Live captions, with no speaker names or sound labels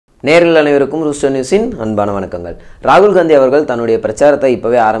நேரில் அனைவருக்கும் ரூஸ்டர் நியூஸின் அன்பான வணக்கங்கள். ராகுல் காந்தி அவர்கள் தன்னுடைய பிரச்சாரத்தை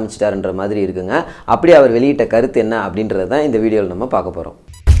இப்போவே ஆரம்பிச்சிட்டாருன்ற மாதிரி இருக்குங்க. அப்படி அவர் வெளியிட்ட கருத்து என்ன அப்படின்றது தான் இந்த வீடியோவில் நம்ம பார்க்க போகிறோம்.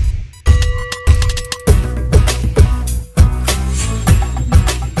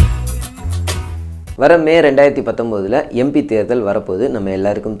 வர மே 2019 எம்பி தேர்தல் வரப்போது நம்ம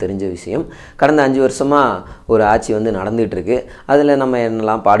எல்லாருக்கும் தெரிஞ்ச விஷயம். கடந்த 5 வருஷமாக ஒரு ஆட்சி நடந்துகிட்டு இருக்கு. அதில் நம்ம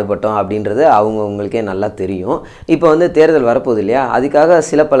என்னெல்லாம் பாடுபட்டோம் அப்படின்றது அவங்களுக்கே நல்லா தெரியும். இப்போ தேர்தல் வரப்போகுது இல்லையா,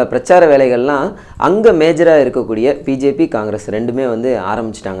 அதுக்காக பல பிரச்சார வேலைகள்லாம் அங்கே மேஜராக இருக்கக்கூடிய பிஜேபி காங்கிரஸ் ரெண்டுமே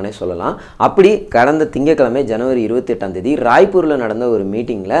ஆரம்பிச்சிட்டாங்கன்னே சொல்லலாம். அப்படி கடந்த திங்கட்கிழமை ஜனவரி 28ஆம் தேதி ராய்ப்பூரில் நடந்த ஒரு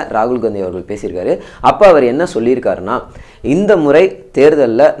மீட்டிங்கில் ராகுல் காந்தி அவர்கள் பேசியிருக்காரு. அப்போ அவர் என்ன சொல்லியிருக்காருன்னா, இந்த முறை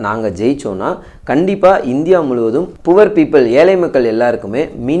தேர்தலில் நாங்கள் ஜெயிச்சோன்னா கண்டிப்பாக இந்தியா முழுவதும் புவர் பீப்புள் ஏழை மக்கள் எல்லாருக்குமே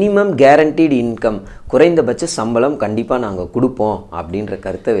மினிமம் கேரண்டீடு இன்கம் குறைந்தபட்ச சம்பளம் கண்டிப்பாக நாங்கள் கொடுப்போம் அப்படின்ற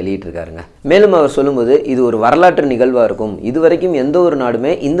கருத்தை வெளியிட்டிருக்காருங்க. மேலும் அவர் சொல்லும்போது இது ஒரு வரலாற்று நிகழ்வாக இருக்கும். இதுவரைக்கும் எந்த ஒரு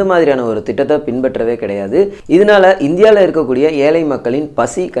நாடுமே இந்த மாதிரியான ஒரு திட்டத்தை பின்பற்றவே கிடையாது. இதனால இந்தியாவில் இருக்கக்கூடிய ஏழை மக்களின்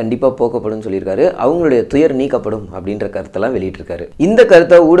பசி கண்டிப்பாக போக்கப்படும் சொல்லியிருக்காரு. அவங்களுடைய துயர் நீக்கப்படும் அப்படின்ற கருத்தெல்லாம் வெளியிட்டிருக்காரு. இந்த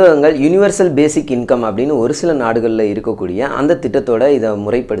கருத்தை ஊடகங்கள் யூனிவர்சல் பேசிக் இன்கம் அப்படின்னு ஒரு சில நாடுகளில் இருக்கக்கூடிய அந்த திட்டத்தோட இதை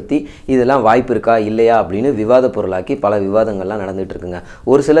முறைப்படுத்தி இதெல்லாம் வாய்ப்பு இருக்கா இல்லையா அப்படின்னு விவாத பொருளாக்கி பல விவாதங்கள்லாம் நடந்துட்டு இருக்குங்க.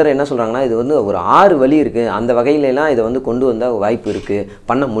 ஒரு சிலர் என்ன சொல்றாங்கன்னா, இது ஒரு 6 வழி இருக்கு, அந்த வகையிலலாம் இதை கொண்டு வந்தால் வாய்ப்பு இருக்கு,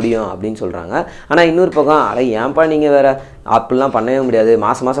 பண்ண முடியும் அப்படின்னு சொல்றாங்க. ஆனால் இன்னொரு பக்கம் அட ஏன்பா நீங்கள் வேற அப்படிலாம் பண்ணவே முடியாது,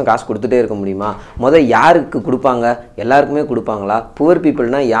 மாதம் மாதம் காசு கொடுத்துட்டே இருக்க முடியுமா, யாருக்கு கொடுப்பாங்க, எல்லாருக்குமே கொடுப்பாங்களா, புவர்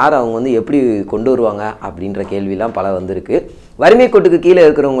பீப்புள்னால் யார், அவங்க எப்படி கொண்டு வருவாங்க அப்படின்ற கேள்விலாம் பல வந்திருக்கு. வறுமை கோட்டுக்கு கீழே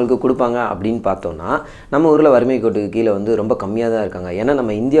இருக்கிறவங்களுக்கு கொடுப்பாங்க அப்படின்னு பார்த்தோம்னா நம்ம ஊரில் வறுமை கோட்டுக்கு கீழே ரொம்ப கம்மியாக தான் இருக்காங்க. ஏன்னா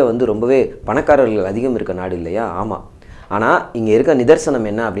நம்ம இந்தியா ரொம்பவே பணக்காரர்கள் அதிகம் இருக்க நாடு இல்லையா. ஆமாம். ஆனால் இங்கே இருக்க நிதர்சனம்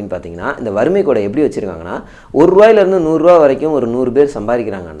என்ன அப்படின்னு பார்த்தீங்கன்னா, இந்த வறுமை கோடை எப்படி வச்சுருக்காங்கன்னா, ₹1 100 வரைக்கும் ஒரு 100 பேர்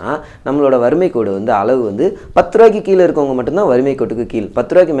சம்பாதிக்கிறாங்கன்னா நம்மளோட வறுமை கோடு அளவு ₹10 கீழே இருக்கவங்க மட்டும்தான் வறுமை கோட்டுக்கு கீழ்,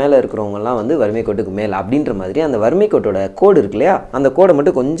 ₹10 மேலே இருக்கிறவங்கலாம் வறுமை கோட்டுக்கு மேலே அப்படின்ற மாதிரி அந்த வறுமை கோட்டோட கோடு இருக்கு இல்லையா, அந்த கோடை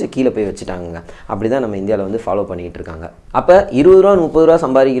மட்டும் கொஞ்சம் கீழே போய் வச்சுட்டாங்க. அப்படி தான் நம்ம இந்தியாவில் ஃபாலோ பண்ணிகிட்டு இருக்காங்க. அப்போ ₹20 30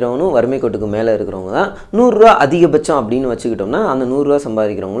 சம்பாதிக்கிறவனும் வறுமை கோட்டுக்கு மேலே இருக்கிறவங்க தான். ₹100 அதிகபட்சம் அப்படின்னு வச்சுக்கிட்டோம்னா அந்த ₹100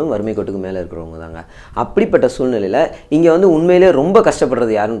 சம்பாதிக்கிறவங்களும் வறுமை கோட்டுக்கு மேலே இருக்கிறவங்க தாங்க. அப்படிப்பட்ட சூழ்நிலையில் இங்கே உண்மையிலே ரொம்ப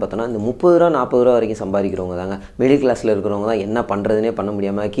கஷ்டப்படுறது யாருன்னு பார்த்தோன்னா, இந்த ₹30 40 வரைக்கும் சம்பாதிக்கிறவங்க தாங்க. மிடில் கிளாஸில் இருக்கிறவங்க தான் என்ன பண்ணுறதுனே பண்ண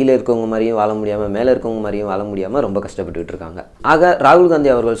முடியாமல், கீழே இருக்கவங்க மாதிரியும் வாழ முடியாமல், மேலே இருக்கவங்க மாதிரியும் வாழ முடியாமல் ரொம்ப கஷ்டப்பட்டுக்கிட்டு இருக்காங்க. ஆக ராகுல் காந்தி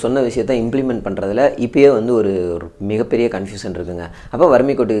அவர்கள் சொன்ன விஷயத்தை இம்ப்ளிமெண்ட் பண்ணுறதுல இப்போயே ஒரு மிகப்பெரிய கன்ஃபியூஷன் இருக்குங்க. அப்போ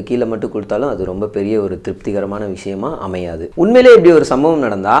வறுமை கோட்டுக்கு கீழே மட்டும் கொடுத்தாலும் அது ரொம்ப பெரிய ஒரு திருப்திகரமான விஷயமா அமையாது. உண்மையிலே இப்படி ஒரு சம்பவம்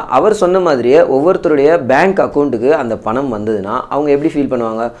நடந்தால் அவர் சொன்ன மாதிரியே ஒவ்வொருத்தருடைய பேங்க் அக்கௌண்ட்டுக்கு அந்த பணம் வந்ததுன்னா அவங்க எப்படி ஃபீல்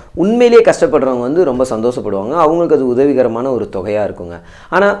பண்ணுவாங்க? உண்மையிலேயே கஷ்டப்படுறவங்க ரொம்ப சந்தோஷப்படுவாங்க. அவங்களுக்கு அது உதவிகரமான ஒரு தொகையாக இருக்குங்க.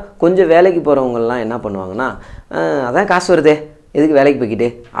 ஆனால் கொஞ்சம் வேலைக்கு போகிறவங்கலாம் என்ன பண்ணுவாங்கன்னா, அதான் காசு வருதே எதுக்கு வேலைக்கு போய்கிட்டே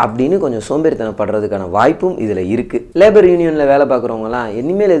அப்படின்னு கொஞ்சம் சோம்பேறித்தனப்படுறதுக்கான வாய்ப்பும் இதில் இருக்குது. லேபர் யூனியனில் வேலை பார்க்குறவங்களாம்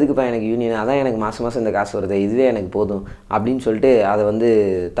இனிமேல் எதுக்குப்பா எனக்கு யூனியன், அதான் எனக்கு மாதம் மாதம் இந்த காசு வருது, இதுவே எனக்கு போதும் அப்படின்னு சொல்லிட்டு அதை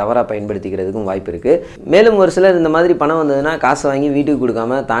தவறாக பயன்படுத்திக்கிறதுக்கும் வாய்ப்பு இருக்குது. மேலும் ஒரு சிலர் இந்த மாதிரி பணம் வந்ததுன்னா காசை வாங்கி வீட்டுக்கு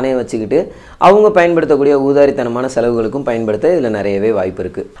கொடுக்காம தானே வச்சுக்கிட்டு அவங்க பயன்படுத்தக்கூடிய ஊதாரித்தனமான செலவுகளுக்கும் பயன்படுத்த இதில் நிறையவே வாய்ப்பு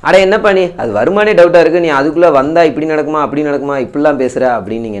இருக்குது. அட என்னப்பா நீ அது வருமானே டவுட்டாக இருக்குது, நீ அதுக்குள்ளே வந்தால் இப்படி நடக்குமா அப்படி நடக்குமா இப்படிலாம் பேசுகிற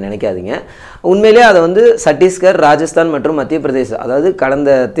அப்படின்னு நீங்கள் நினைக்காதீங்க. உண்மையிலே அதை சத்தீஸ்கர், ராஜஸ்தான் மற்றும் மத்திய பிரதேச, அதாவது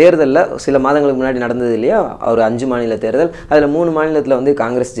கடந்த தேர்தலில் சில மாதங்களுக்கு முன்னாடி நடந்தது இல்லையா, ஒரு 5 மாநில தேர்தல், அதில் 3 மாநிலத்தில்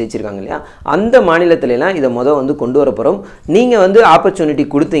காங்கிரஸ் ஜெயிச்சிருக்காங்க இல்லையா, அந்த மாநிலத்திலலாம் இதை கொண்டு வர போகிறோம். நீங்கள் ஆப்பர்ச்சுனிட்டி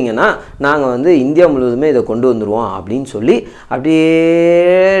கொடுத்தீங்கன்னா நாங்கள் இந்தியா முழுவதுமே இதை கொண்டு வந்துடுவோம் அப்படின்னு சொல்லி அப்படியே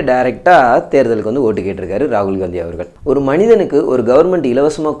டைரெக்டாக தேர்தலுக்கு ஓட்டு கேட்டிருக்காரு ராகுல் காந்தி அவர்கள். ஒரு மனிதனுக்கு ஒரு கவர்மெண்ட்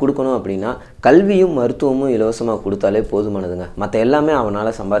இலவசமாக கொடுக்கணும் அப்படின்னா கல்வியும் மருத்துவமும் இலவசமாக கொடுத்தாலே போதுமானதுங்க. மற்ற எல்லாமே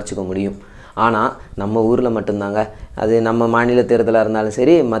அவனால் சம்பாரிச்சிக்க முடியும். ஆனால் நம்ம ஊரில் மட்டும்தாங்க, அது நம்ம மாநில தேர்தலாக இருந்தாலும்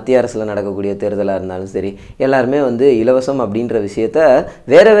சரி, மத்திய அரசில் நடக்கக்கூடிய தேர்தலாக இருந்தாலும் சரி, எல்லாருமே இலவசம் அப்படின்ற விஷயத்த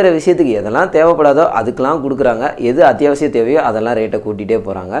வேறு வேறு விஷயத்துக்கு எதெல்லாம் தேவைப்படாதோ அதுக்கெலாம் கொடுக்குறாங்க. எது அத்தியாவசிய தேவையோ அதெல்லாம் ரேட்டை கூட்டிகிட்டே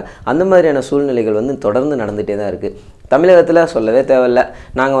போகிறாங்க. அந்த மாதிரியான சூழ்நிலைகள் தொடர்ந்து நடந்துகிட்டே தான் இருக்குது. தமிழகத்தில் சொல்லவே தேவையில்லை,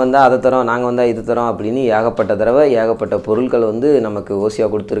 நாங்கள் அதை தரோம், நாங்கள் இது தரோம் அப்படின்னு ஏகப்பட்ட தடவை ஏகப்பட்ட பொருட்கள் நமக்கு ஓசியாக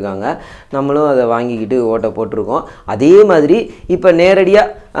கொடுத்துருக்காங்க. நம்மளும் அதை வாங்கிக்கிட்டு ஓட்டை போட்டிருக்கோம். அதே மாதிரி இப்போ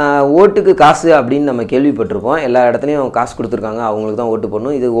நேரடியாக ஓட்டுக்கு காசு அப்படின்னு நம்ம கேள்விப்பட்டிருப்போம். எல்லா இடத்துலையும் காசு கொடுத்துருக்காங்க, அவங்களுக்கு தான் ஓட்டு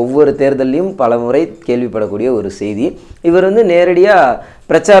போடணும். இது ஒவ்வொரு தேர்தலையும் பல முறை கேள்விப்படக்கூடிய ஒரு செய்தி. இவர் நேரடியாக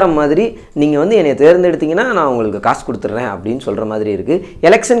பிரச்சாரம் மாதிரி நீங்கள் என்னை தேர்ந்தெடுத்தீங்கன்னா நான் உங்களுக்கு காசு கொடுத்துட்றேன் அப்படின்னு சொல்கிற மாதிரி இருக்குது.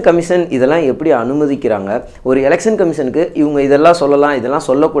 எலெக்ஷன் கமிஷன் இதெல்லாம் எப்படி அனுமதிக்கிறாங்க? ஒரு எலெக்ஷன் கமிஷனுக்கு இவங்க இதெல்லாம் சொல்லலாம், இதெல்லாம்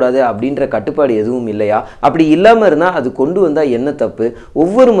சொல்லக்கூடாது அப்படின்ற கட்டுப்பாடு எதுவும் இல்லையா? அப்படி இல்லாமல் இருந்தால் அது கொண்டு வந்தால் என்ன தப்பு?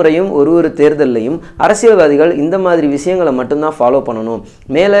 ஒவ்வொரு முறையும் ஒரு தேர்தல்லையும் அரசியல்வாதிகள் இந்த மாதிரி விஷயங்களை மட்டும்தான் ஃபாலோ பண்ணணும்,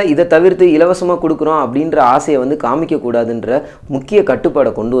 மேலே இதை தவிர்த்து இலவசமாக கொடுக்குறோம் அப்படின்ற ஆசையை காமிக்கக்கூடாதுன்ற முக்கிய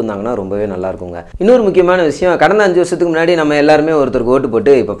கட்டுப்பாடை கொண்டு வந்தாங்கன்னா ரொம்பவே நல்லாயிருக்குங்க. இன்னொரு முக்கியமான விஷயம், கடந்த 5 வருஷத்துக்கு முன்னாடி நம்ம எல்லாருமே ஒருத்தருக்கு ஓட்டு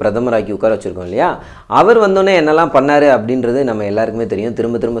போட்டு இப்போ பிரதமராக்கி உட்கார வச்சுருக்கோம் இல்லையா, அவர் வந்தோடனே என்னெல்லாம் பண்ணார் அப்படின்றது நம்ம எல்லாருக்குமே தெரியும்.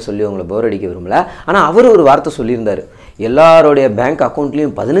 திரும்ப திரும்ப சொல்லி உங்களை போர் அடிக்க விரும்பல. ஆனால் அவர் ஒரு வார்த்தை சொல்லியிருந்தார், எல்லாருடைய பேங்க்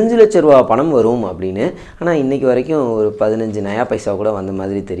அக்கௌண்ட்லேயும் 15 லட்ச ரூபா பணம் வரும் அப்படின்னு. ஆனால் இன்றைக்கி வரைக்கும் ஒரு 15 நயா பைசா கூட வந்த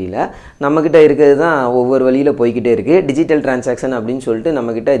மாதிரி தெரியல. நம்மக்கிட்ட இருக்கிறது தான் ஒவ்வொரு வழியில் போய்கிட்டே இருக்குது. டிஜிட்டல் டிரான்சாக்ஷன் அப்படின்னு சொல்லிட்டு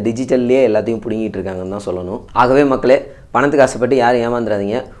நம்மக்கிட்ட டிஜிட்டல்லையே எல்லாத்தையும் பிடுங்கிட்டு இருக்காங்கன்னு தான் சொல்லணும். ஆகவே மக்களே, பணத்துக்கு ஆசைப்பட்டு யாரும்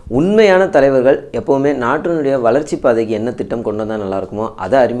ஏமாந்துடாதீங்க. உண்மையான தலைவர்கள் எப்போவுமே நாட்டினுடைய வளர்ச்சி பாதைக்கு என்ன திட்டம் கொண்டு வந்தால் நல்லாயிருக்குமோ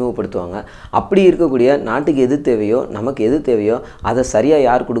அதை அறிமுகப்படுத்துவாங்க. அப்படி இருக்கக்கூடிய நாட்டுக்கு எது தேவையோ, நமக்கு எது தேவையோ அதை சரியாக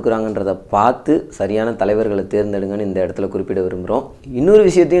யார் கொடுக்குறாங்கன்றதை பார்த்து சரியான தலைவர்களை தேர்ந்தெடுங்கன்னு இந்த இடத்துல குறிப்பிட விரும்புகிறோம். இன்னொரு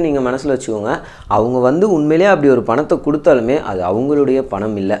விஷயத்தையும் நீங்கள் மனசில் வச்சுக்கோங்க, அவங்க வந்து உண்மையிலே அப்படி ஒரு பணத்தை கொடுத்தாலுமே அது அவங்களுடைய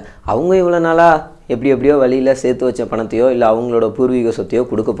பணம் இல்லை. அவங்க இவ்வளோ நாளாக எப்படியோ வழியில் சேர்த்து வச்ச பணத்தையோ இல்லை அவங்களோட பூர்வீக சொத்தையோ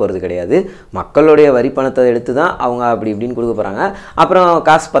கொடுக்க போகிறது கிடையாது. மக்களுடைய வரி பணத்தை எடுத்து தான் அவங்க அப்படி இப்படின்னு கொடுக்க போகிறாங்க. அப்புறம்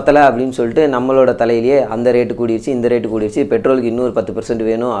காசு பத்தலை அப்படின்னு சொல்லிட்டு நம்மளோட தலையிலேயே அந்த ரேட்டு கூடிடுச்சு, இந்த ரேட்டு கூடிடுச்சு, பெட்ரோலுக்கு இன்னொரு 10%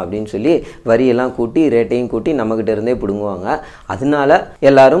 வேணும் அப்படின்னு சொல்லி வரியெல்லாம் கூட்டி ரேட்டையும் கூட்டி நம்மக்கிட்ட இருந்தே பிடுங்குவாங்க. அதனால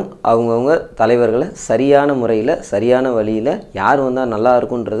எல்லாரும் அவங்கவுங்க தலைவர்களை சரியான முறையில் சரியான வழியில் யார் வந்தால் நல்லா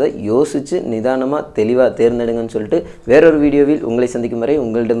இருக்குன்றதை யோசித்து நிதானமாக தெளிவாக தேர்ந்தெடுங்கன்னு சொல்லிட்டு வேறொரு வீடியோவில் உங்களை சந்திக்கும் வரை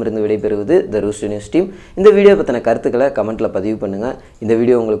உங்களிடமிருந்து விடைபெறுவது த ரூஸ்டர் நியூஸ் டீம். இந்த வீடியோ பற்றின கருத்துக்களை கமெண்ட்டில் பதிவு பண்ணுங்கள். இந்த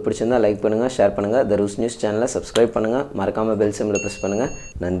வீடியோ உங்களுக்கு பிடிச்சிருந்தா லைக் பண்ணுங்கள், ஷேர் பண்ணுங்கள். த ரூஸ்டர் நியூஸ் சேனலை சப்ஸ்கிரைப் பண்ணுங்கள். மறக்காமல் பெல் சிம்பலை ப்ரெஸ் பண்ணுங்கள்.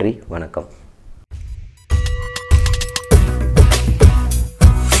 நன்றி, வணக்கம்.